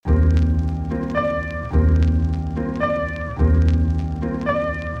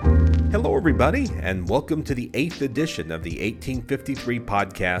everybody, and welcome to the 8th edition of the 1853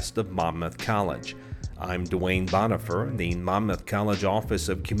 podcast of Monmouth College. I'm Dwayne Bonifer in the Monmouth College Office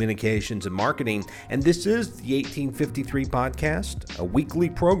of Communications and Marketing, and this is the 1853 podcast, a weekly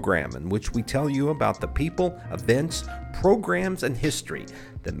program in which we tell you about the people, events, programs, and history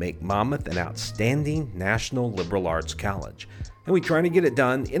that make Monmouth an outstanding national liberal arts college. And we try to get it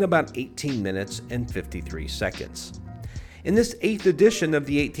done in about 18 minutes and 53 seconds. In this 8th edition of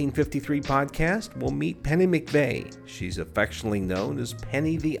the 1853 podcast, we'll meet Penny McVey. She's affectionately known as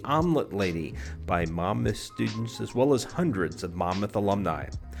Penny the Omelet Lady by Monmouth students as well as hundreds of Monmouth alumni.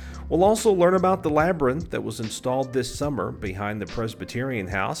 We'll also learn about the Labyrinth that was installed this summer behind the Presbyterian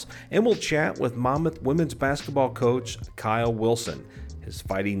House, and we'll chat with Monmouth women's basketball coach Kyle Wilson. His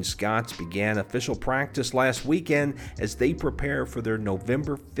Fighting Scots began official practice last weekend as they prepare for their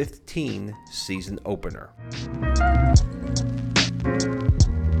November 15 season opener.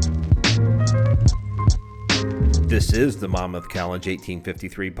 This is the Monmouth College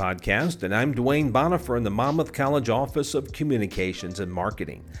 1853 podcast, and I'm Dwayne Bonifer in the Monmouth College Office of Communications and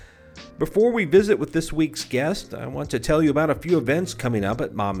Marketing. Before we visit with this week's guest, I want to tell you about a few events coming up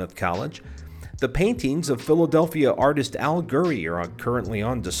at Monmouth College. The paintings of Philadelphia artist Al Gurry are currently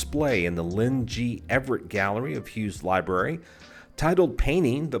on display in the Lynn G. Everett Gallery of Hughes Library. Titled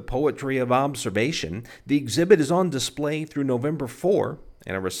Painting, the Poetry of Observation, the exhibit is on display through November 4,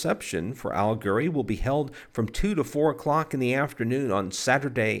 and a reception for Al Gurry will be held from 2 to 4 o'clock in the afternoon on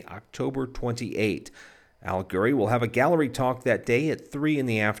Saturday, October 28. Al Gurry will have a gallery talk that day at 3 in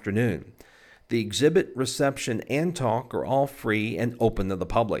the afternoon. The exhibit, reception, and talk are all free and open to the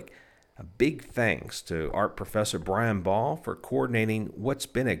public. A big thanks to Art Professor Brian Ball for coordinating what's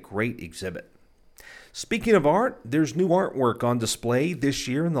been a great exhibit. Speaking of art, there's new artwork on display this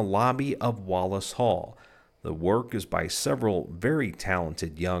year in the lobby of Wallace Hall. The work is by several very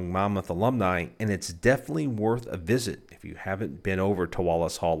talented young Monmouth alumni, and it's definitely worth a visit if you haven't been over to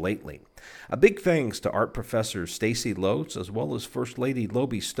Wallace Hall lately. A big thanks to Art Professor Stacy Lotes as well as First Lady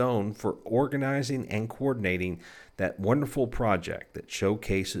Lobie Stone for organizing and coordinating that wonderful project that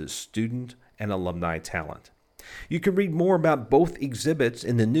showcases student and alumni talent. You can read more about both exhibits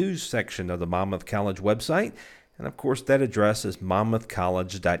in the news section of the Monmouth College website, and of course that address is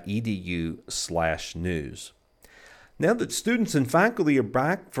monmouthcollege.edu/news. Now that students and faculty are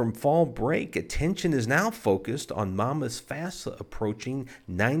back from fall break, attention is now focused on Monmouth's fast approaching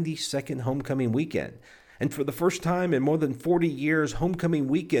 92nd homecoming weekend. And for the first time in more than 40 years, homecoming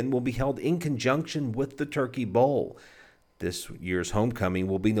weekend will be held in conjunction with the Turkey Bowl. This year's homecoming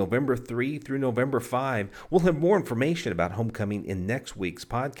will be November 3 through November 5. We'll have more information about homecoming in next week's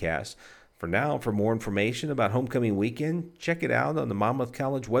podcast. For now, for more information about homecoming weekend, check it out on the Monmouth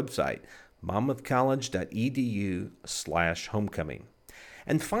College website, monmouthcollege.edu/homecoming.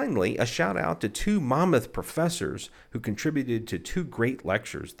 And finally, a shout out to 2 Monmouth professors who contributed to 2 great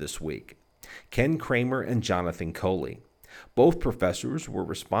lectures this week, Ken Kramer and Jonathan Coley. Both professors were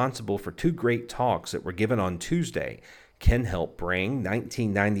responsible for 2 great talks that were given on Tuesday. Ken helped bring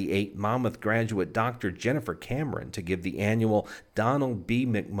 1998 Monmouth graduate Dr. Jennifer Cameron to give the annual Donald B.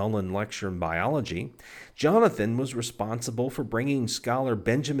 McMullen Lecture in Biology. Jonathan was responsible for bringing scholar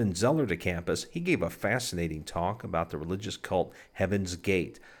Benjamin Zeller to campus. He gave a fascinating talk about the religious cult Heaven's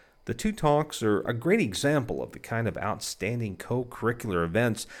Gate. The 2 talks are a great example of the kind of outstanding co-curricular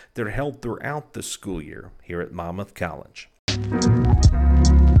events that are held throughout the school year here at Monmouth College.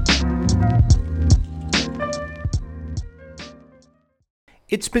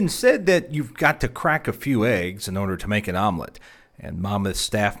 It's been said that you've got to crack a few eggs in order to make an omelet, and Monmouth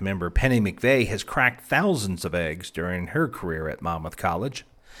staff member Penny McVey has cracked thousands of eggs during her career at Monmouth College.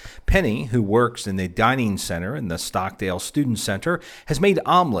 Penny, who works in the dining center in the Stockdale Student Center, has made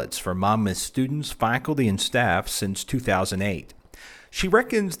omelets for Monmouth students, faculty, and staff since 2008. She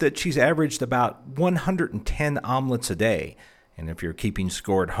reckons that she's averaged about 110 omelets a day, and if you're keeping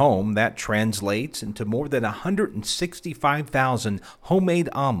score at home, that translates into more than 165,000 homemade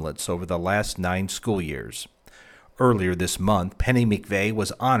omelets over the last 9 school years. Earlier this month, Penny McVey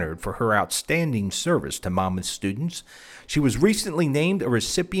was honored for her outstanding service to Monmouth students. She was recently named a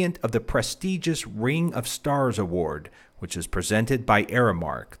recipient of the prestigious Ring of Stars Award, which is presented by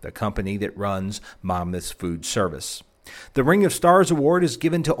Aramark, the company that runs Monmouth's food service. The Ring of Stars Award is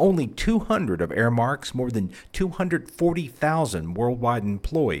given to only 200 of Aramark's more than 240,000 worldwide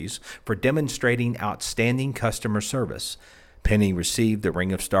employees for demonstrating outstanding customer service. Penny received the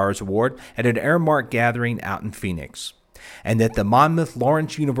Ring of Stars Award at an Aramark gathering out in Phoenix. And at the Monmouth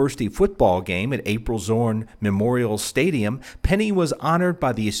Lawrence University football game at April Zorn Memorial Stadium, Penny was honored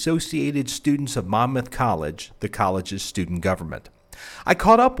by the Associated Students of Monmouth College, the college's student government. I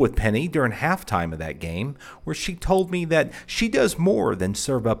caught up with Penny during halftime of that game, where she told me that she does more than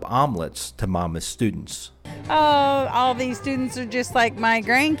serve up omelets to Mama's students. Oh, all these students are just like my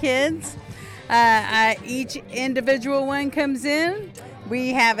grandkids. Each individual one comes in. We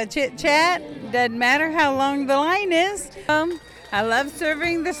have a chit chat. Doesn't matter how long the line is. I love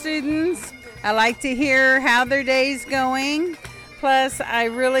serving the students. I like to hear how their day's going. Plus, I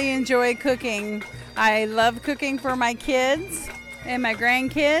really enjoy cooking. I love cooking for my kids and my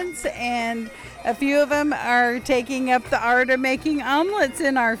grandkids, and a few of them are taking up the art of making omelets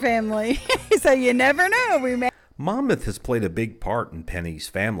in our family. So you never know. Monmouth has played a big part in Penny's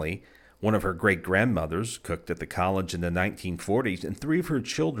family. One of her great-grandmothers cooked at the college in the 1940s, and 3 of her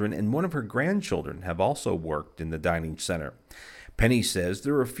children and 1 of her grandchildren have also worked in the dining center. Penny says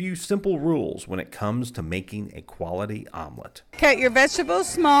there are a few simple rules when it comes to making a quality omelet. Cut your vegetables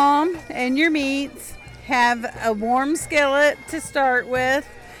small and your meats. Have a warm skillet to start with,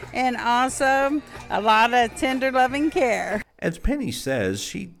 and also a lot of tender loving care. As Penny says,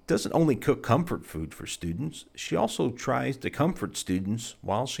 she doesn't only cook comfort food for students, she also tries to comfort students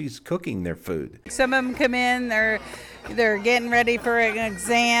while she's cooking their food. Some of them come in, they're getting ready for an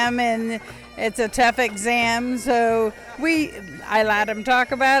exam, and it's a tough exam, so I let them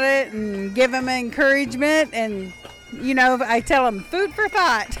talk about it and give them encouragement, and I tell them food for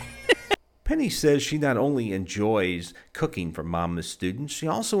thought. Penny says she not only enjoys cooking for Monmouth students, she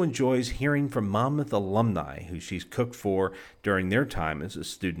also enjoys hearing from Monmouth alumni who she's cooked for during their time as a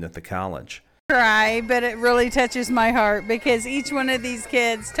student at the college. Cry, but it really touches my heart because each one of these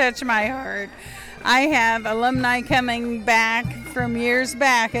kids touch my heart. I have alumni coming back from years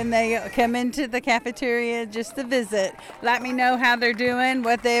back, and they come into the cafeteria just to visit, let me know how they're doing,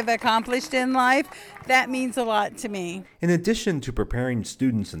 what they've accomplished in life. That means a lot to me. In addition to preparing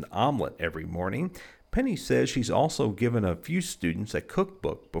students an omelet every morning, Penny says she's also given a few students a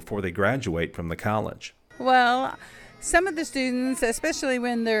cookbook before they graduate from the college. Well, some of the students, especially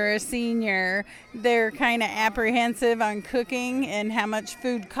when they're a senior, they're kind of apprehensive on cooking and how much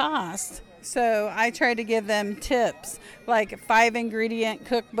food costs. So I try to give them tips, like 5-ingredient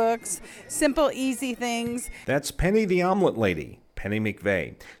cookbooks, simple, easy things. That's Penny the Omelet Lady, Penny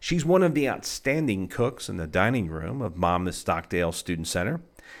McVey. She's one of the outstanding cooks in the dining room of Monmouth Stockdale Student Center.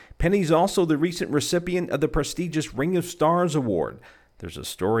 Penny's also the recent recipient of the prestigious Ring of Stars Award. There's a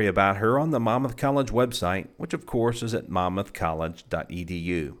story about her on the Monmouth College website, which of course is at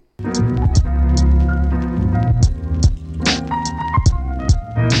monmouthcollege.edu.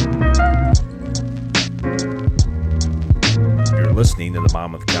 Listening to the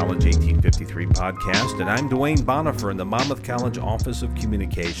Monmouth College 1853 podcast, and I'm Dwayne Bonifer in the Monmouth College Office of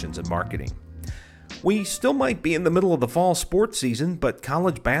Communications and Marketing. We still might be in the middle of the fall sports season, but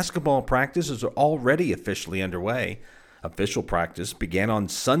college basketball practices are already officially underway. Official practice began on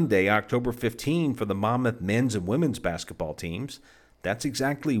Sunday, October 15, for the Monmouth men's and women's basketball teams. That's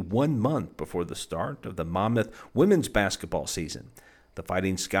exactly 1 month before the start of the Monmouth women's basketball season. The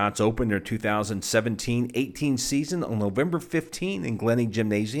Fighting Scots opened their 2017-18 season on November 15 in Glennie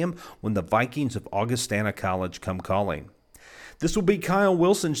Gymnasium when the Vikings of Augustana College come calling. This will be Kyle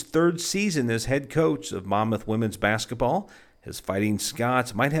Wilson's 3rd season as head coach of Monmouth women's basketball. His Fighting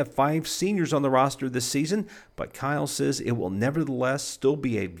Scots might have 5 seniors on the roster this season, but Kyle says it will nevertheless still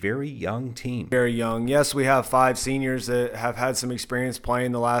be a very young team. Very young. Yes, we have 5 seniors that have had some experience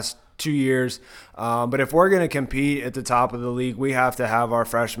playing the last 2 years. But if we're going to compete at the top of the league, we have to have our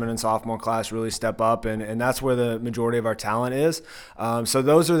freshman and sophomore class really step up, and that's where the majority of our talent is. So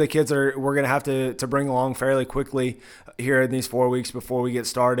those are the kids that we're going to have to bring along fairly quickly here in these 4 weeks before we get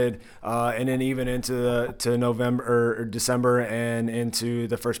started, and then even into November or December and into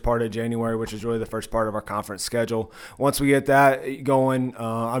the first part of January, which is really the first part of our conference schedule. Once we get that going,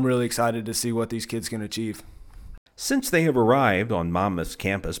 I'm really excited to see what these kids can achieve. Since they have arrived on Monmouth's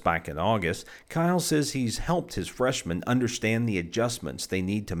campus back in August, Kyle says he's helped his freshmen understand the adjustments they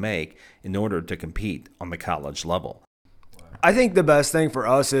need to make in order to compete on the college level. I think the best thing for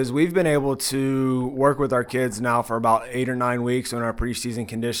us is we've been able to work with our kids now for about 8 or 9 weeks in our preseason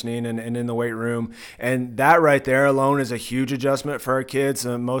conditioning and in the weight room. And that right there alone is a huge adjustment for our kids.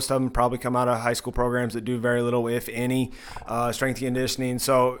 Most of them probably come out of high school programs that do very little, if any, strength conditioning.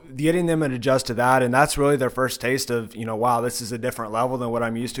 So getting them to adjust to that, and that's really their first taste of, wow, this is a different level than what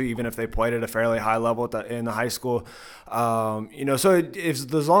I'm used to, even if they played at a fairly high level in the high school. So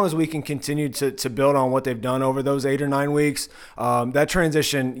as long as we can continue to build on what they've done over those 8 or 9 weeks, weeks. That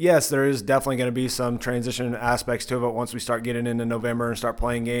transition, yes, there is definitely going to be some transition aspects to it once we start getting into November and start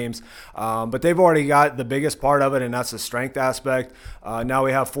playing games. But they've already got the biggest part of it, and that's the strength aspect. Now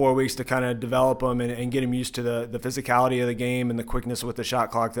we have 4 weeks to kind of develop them and get them used to the physicality of the game and the quickness with the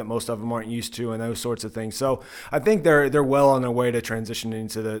shot clock that most of them aren't used to, and those sorts of things. So I think they're well on their way to transitioning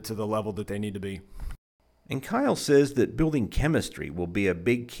to the level that they need to be. And Kyle says that building chemistry will be a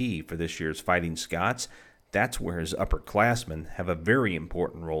big key for this year's Fighting Scots. That's where his upperclassmen have a very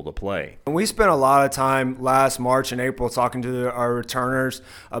important role to play. And we spent a lot of time last March and April talking to our returners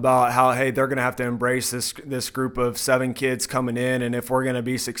about how, hey, they're going to have to embrace this group of 7 kids coming in, and if we're going to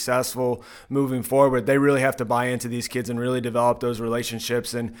be successful moving forward, they really have to buy into these kids and really develop those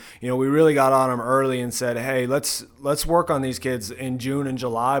relationships. And we really got on them early and said, hey, let's work on these kids in June and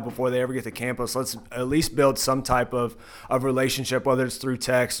July before they ever get to campus. Let's at least build some type of relationship, whether it's through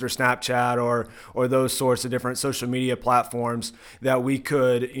text or Snapchat or those sorts of different social media platforms, that we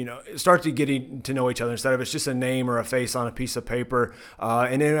could, start to getting to know each other instead of it's just a name or a face on a piece of paper.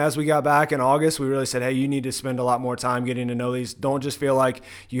 And then as we got back in August, we really said, hey, you need to spend a lot more time getting to know these. Don't just feel like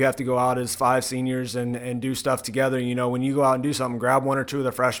you have to go out as 5 seniors and do stuff together. When you go out and do something, grab 1 or 2 of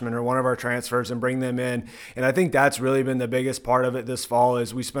the freshmen or one of our transfers and bring them in. And I think that's really been the biggest part of it this fall,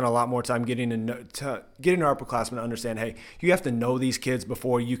 is we spent a lot more time getting our upperclassmen to understand, hey, you have to know these kids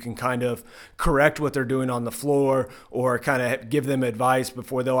before you can kind of correct what they're doing on the floor or kind of give them advice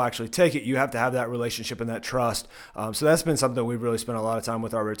before they'll actually take it. You have to have that relationship and that trust. So that's been something we've really spent a lot of time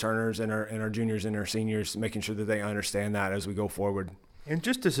with our returners and our juniors and our seniors, making sure that they understand that as we go forward. And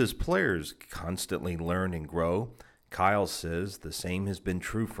just as his players constantly learn and grow, Kyle says the same has been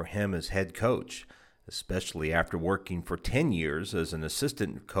true for him as head coach, especially after working for 10 years as an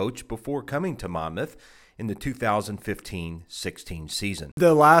assistant coach before coming to Monmouth in the 2015-16 season.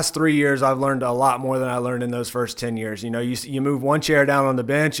 The last 3 years, I've learned a lot more than I learned in those first 10 years. You move 1 chair down on the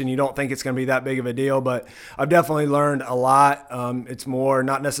bench and you don't think it's going to be that big of a deal, but I've definitely learned a lot. It's more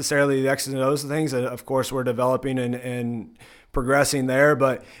not necessarily the X's and O's things. Of course, we're developing and progressing there,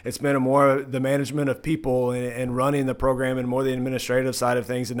 but it's been more the management of people and running the program and more the administrative side of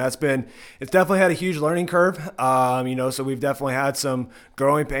things. And it's definitely had a huge learning curve. So we've definitely had some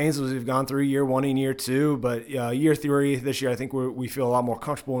growing pains as we've gone through year 1 and year 2, but year 3 this year, I think we feel a lot more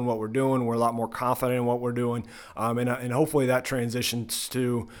comfortable in what we're doing. We're a lot more confident in what we're doing. And hopefully that transitions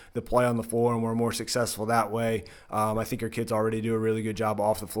to the play on the floor and we're more successful that way. I think our kids already do a really good job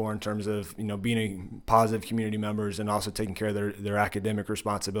off the floor in terms of, being positive community members and also taking care of their academic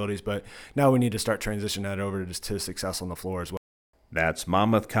responsibilities, but now we need to start transitioning that over to success on the floor as well. That's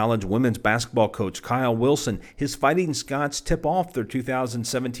Monmouth College women's basketball coach Kyle Wilson. His Fighting Scots tip off their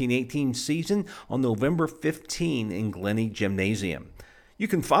 2017-18 season on November 15 in Glennie Gymnasium. You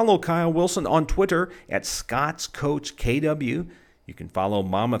can follow Kyle Wilson on Twitter at ScotsCoachKW. You can follow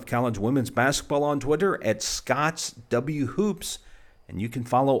Monmouth College women's basketball on Twitter at ScotsWHoops. And you can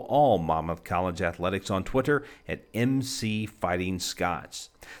follow all Monmouth College athletics on Twitter at MC Fighting Scots.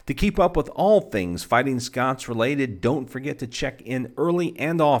 To keep up with all things Fighting Scots related, don't forget to check in early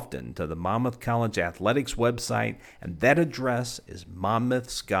and often to the Monmouth College athletics website, and that address is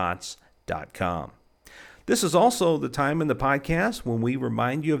monmouthscots.com. This is also the time in the podcast when we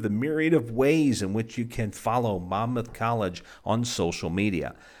remind you of the myriad of ways in which you can follow Monmouth College on social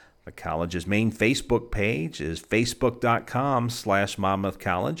media. The college's main Facebook page is facebook.com/Monmouth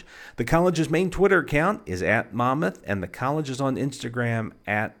College. The college's main Twitter account is @Monmouth, and the college is on Instagram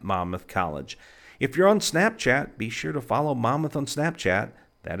 @Monmouth College. If you're on Snapchat, be sure to follow Monmouth on Snapchat.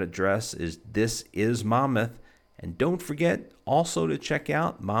 That address is This Is Monmouth. And don't forget also to check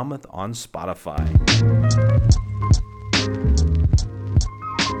out Monmouth on Spotify.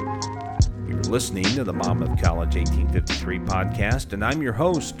 Listening to the Monmouth College 1853 podcast, and I'm your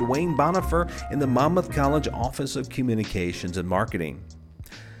host, Dwayne Bonifer, in the Monmouth College Office of Communications and Marketing.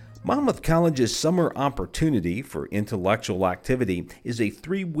 Monmouth College's summer opportunity for intellectual activity is a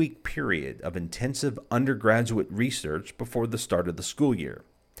 3-week period of intensive undergraduate research before the start of the school year.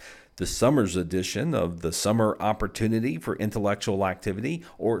 The summer's edition of the Summer Opportunity for Intellectual Activity,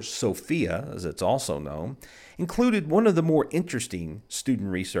 or SOPHIA as it's also known, included one of the more interesting student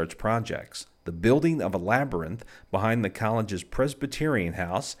research projects, the building of a labyrinth behind the college's Presbyterian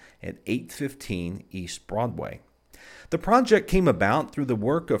House at 815 East Broadway. The project came about through the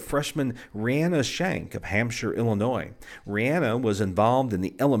work of freshman Reanna Shank of Hampshire, Illinois. Reanna was involved in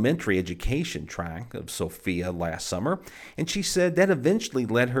the elementary education track of SOPHIA last summer, and she said that eventually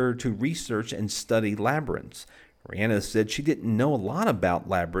led her to research and study labyrinths. Reanna said she didn't know a lot about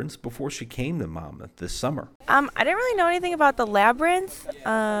labyrinths before she came to Monmouth this summer. I didn't really know anything about the labyrinth,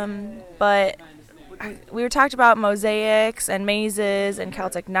 but we were talked about mosaics and mazes and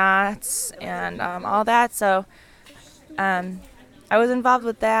Celtic knots and all that. So I was involved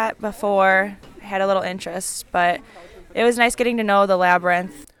with that before. I had a little interest, but it was nice getting to know the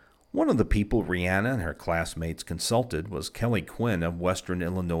Labyrinth. One of the people Reanna and her classmates consulted was Kelley Quinn of Western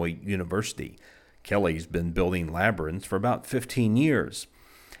Illinois University. Kelley's been building labyrinths for about 15 years.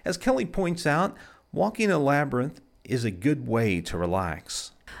 As Kelley points out, walking a labyrinth is a good way to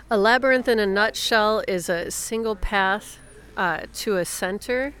relax. A labyrinth in a nutshell is a single path to a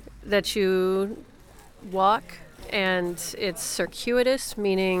center that you walk, and it's circuitous,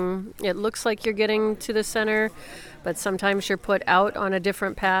 meaning it looks like you're getting to the center, but sometimes you're put out on a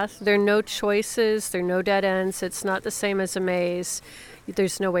different path. There are no choices, there are no dead ends. It's not the same as a maze.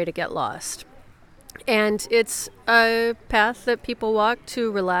 There's no way to get lost. And it's a path that people walk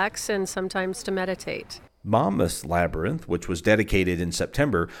to relax and sometimes to meditate. Monmouth's Labyrinth, which was dedicated in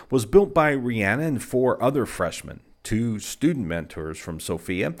September, was built by Reanna and 4 other freshmen, 2 student mentors from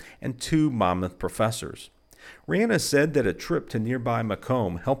Sophia, and 2 Monmouth professors. Reanna said that a trip to nearby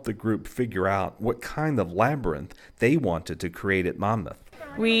Macomb helped the group figure out what kind of labyrinth they wanted to create at Monmouth.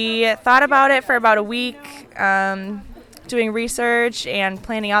 We thought about it for about a week, doing research and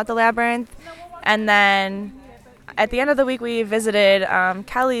planning out the labyrinth. And then at the end of the week, we visited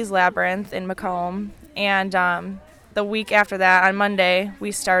Kelly's Labyrinth in Macomb. And the week after that, on Monday,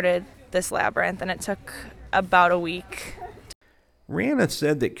 we started this labyrinth, and it took about a week. Reanna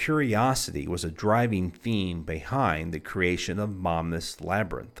said that curiosity was a driving theme behind the creation of Monmouth's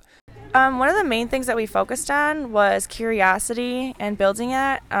Labyrinth. One of the main things that we focused on was curiosity and building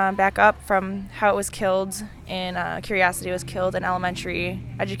it back up from how it was killed in curiosity was killed in elementary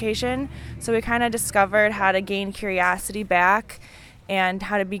education. So we kind of discovered how to gain curiosity back and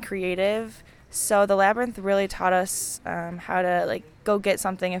how to be creative. So the labyrinth really taught us how to go get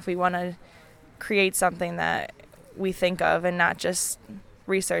something if we want to create something that we think of and not just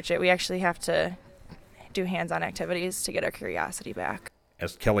research it. We actually have to do hands-on activities to get our curiosity back.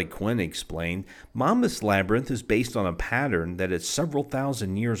 As Kelley Quinn explained, Monmouth's Labyrinth is based on a pattern that is several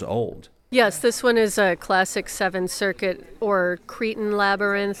thousand years old. Yes, this one is a classic 7-circuit or Cretan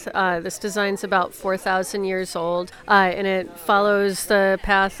labyrinth. This design's about 4,000 years old, and it follows the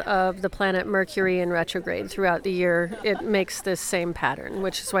path of the planet Mercury in retrograde throughout the year. It makes this same pattern,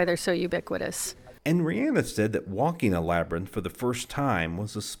 which is why they're so ubiquitous. And Reanna said that walking a labyrinth for the first time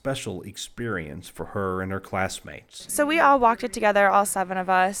was a special experience for her and her classmates. So we all walked it together, all 7 of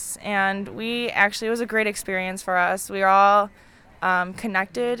us, and it was a great experience for us. We were all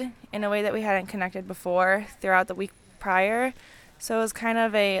connected in a way that we hadn't connected before throughout the week prior. So it was kind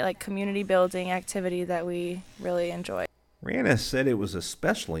of a community building activity that we really enjoyed. Reanna said it was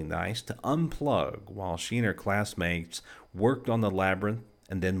especially nice to unplug while she and her classmates worked on the labyrinth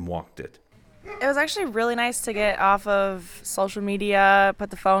and then walked it. It was actually really nice to get off of social media, put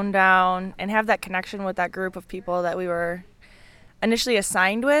the phone down, and have that connection with that group of people that we were initially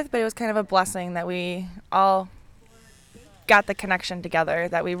assigned with, but it was kind of a blessing that we all got the connection together,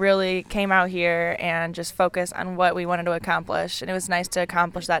 that we really came out here and just focused on what we wanted to accomplish. And it was nice to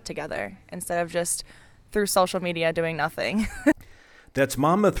accomplish that together instead of just through social media doing nothing. That's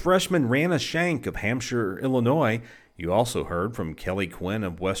Monmouth freshman Reanna Shank of Hampshire, Illinois. You also heard from Kelley Quinn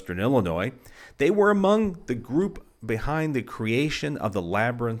of Western Illinois. They were among the group behind the creation of the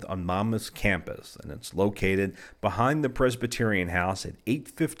Labyrinth on Monmouth's campus, and it's located behind the Presbyterian House at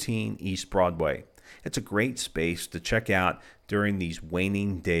 815 East Broadway. It's a great space to check out during these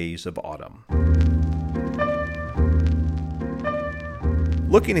waning days of autumn.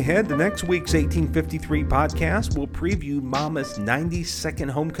 Looking ahead, the next week's 1853 podcast will preview Monmouth's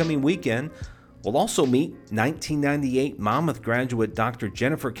 92nd homecoming weekend. We'll also meet 1998 Monmouth graduate Dr.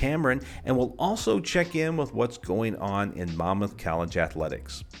 Jennifer Cameron, and we'll also check in with what's going on in Monmouth College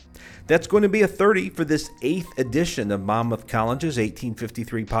athletics. That's going to be a 30 for this 8th edition of Monmouth College's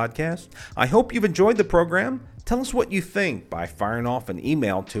 1853 podcast. I hope you've enjoyed the program. Tell us what you think by firing off an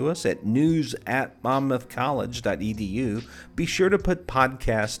email to us at news@monmouthcollege.edu. Be sure to put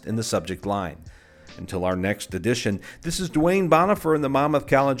podcast in the subject line. Until our next edition, this is Dwayne Bonifer in the Monmouth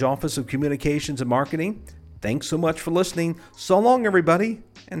College Office of Communications and Marketing. Thanks so much for listening. So long, everybody,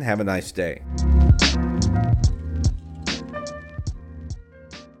 and have a nice day.